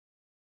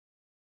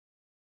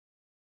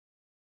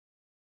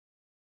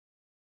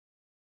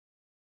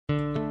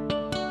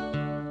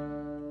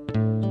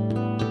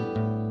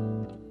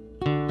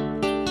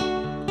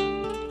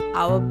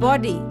our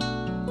body.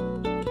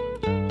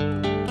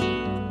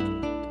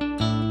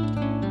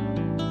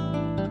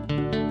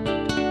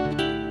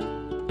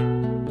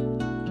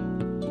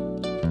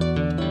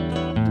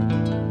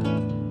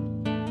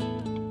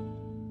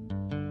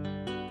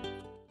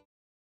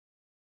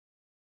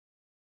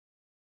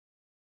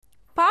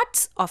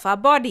 Parts of our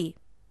body.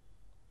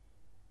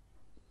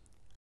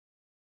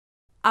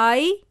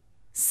 I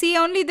see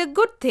only the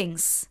good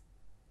things.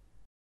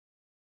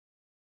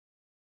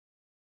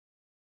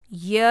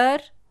 Ear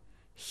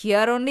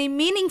hear only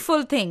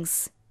meaningful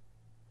things.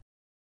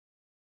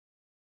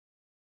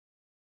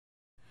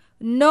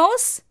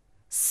 Nose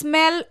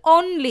smell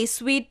only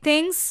sweet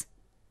things.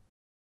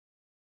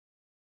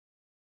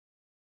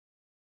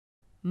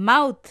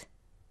 Mouth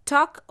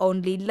talk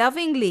only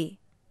lovingly.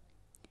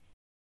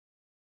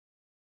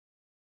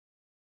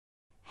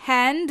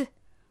 Hand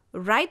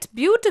write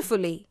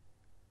beautifully.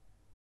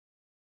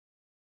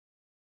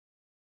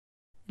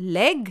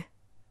 Leg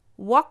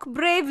walk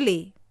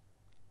bravely.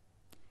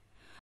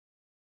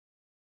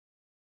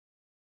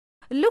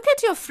 Look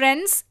at your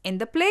friends in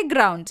the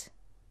playground.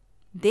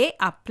 They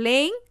are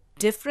playing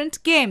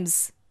different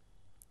games.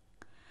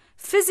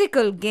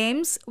 Physical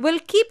games will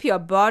keep your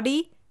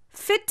body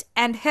fit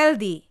and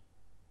healthy.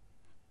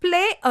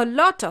 Play a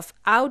lot of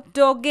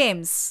outdoor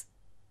games.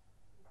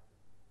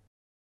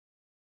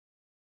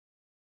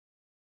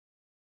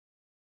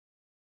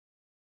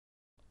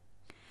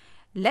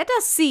 Let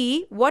us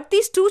see what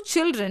these two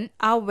children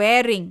are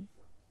wearing.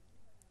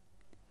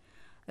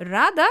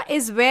 Radha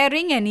is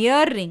wearing an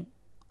earring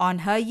on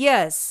her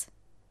ears.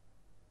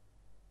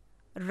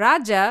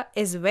 Raja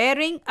is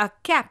wearing a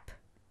cap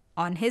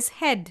on his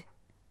head.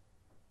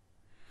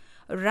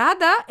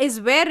 Radha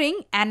is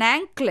wearing an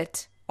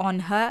anklet on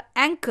her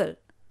ankle.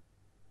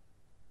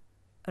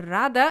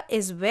 Radha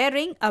is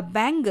wearing a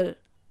bangle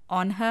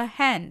on her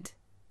hand.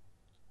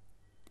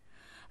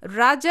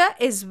 Raja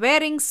is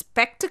wearing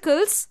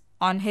spectacles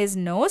on his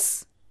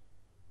nose.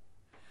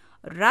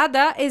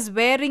 Radha is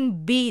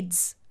wearing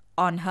beads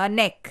on her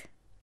neck.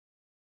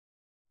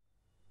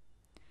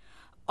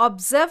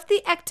 Observe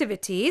the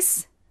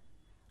activities.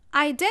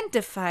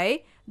 Identify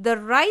the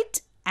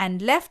right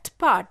and left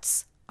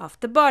parts of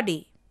the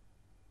body.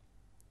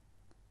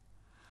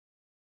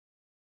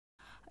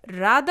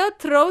 Radha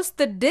throws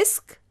the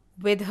disc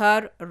with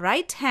her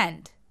right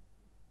hand.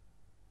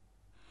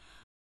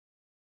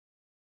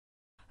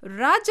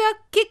 Raja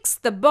kicks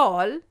the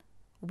ball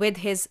with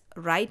his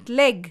right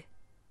leg.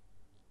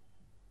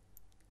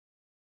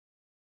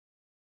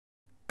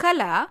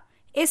 Kala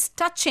is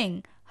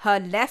touching her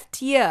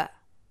left ear.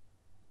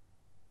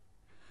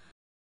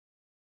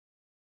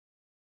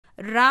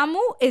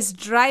 Ramu is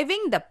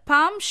driving the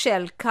palm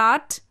shell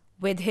cart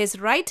with his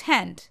right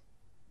hand.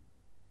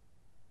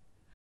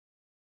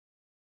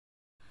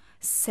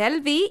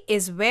 Selvi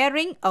is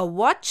wearing a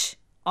watch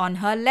on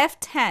her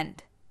left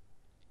hand.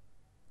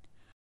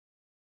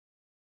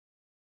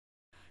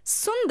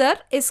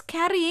 Sundar is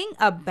carrying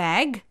a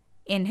bag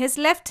in his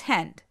left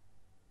hand.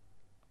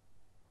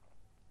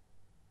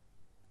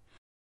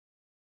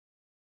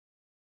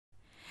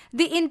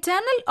 The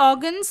internal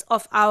organs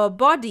of our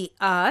body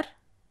are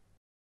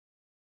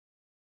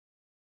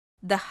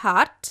the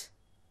heart,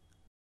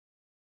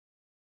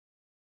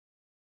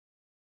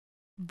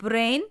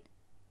 brain,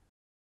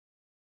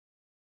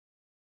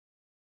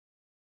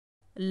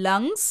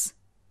 lungs,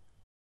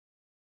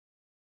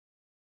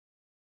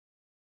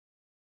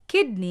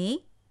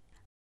 kidney,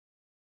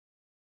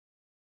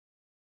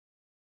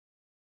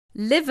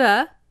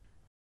 liver,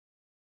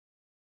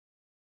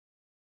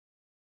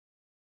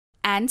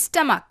 and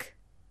stomach.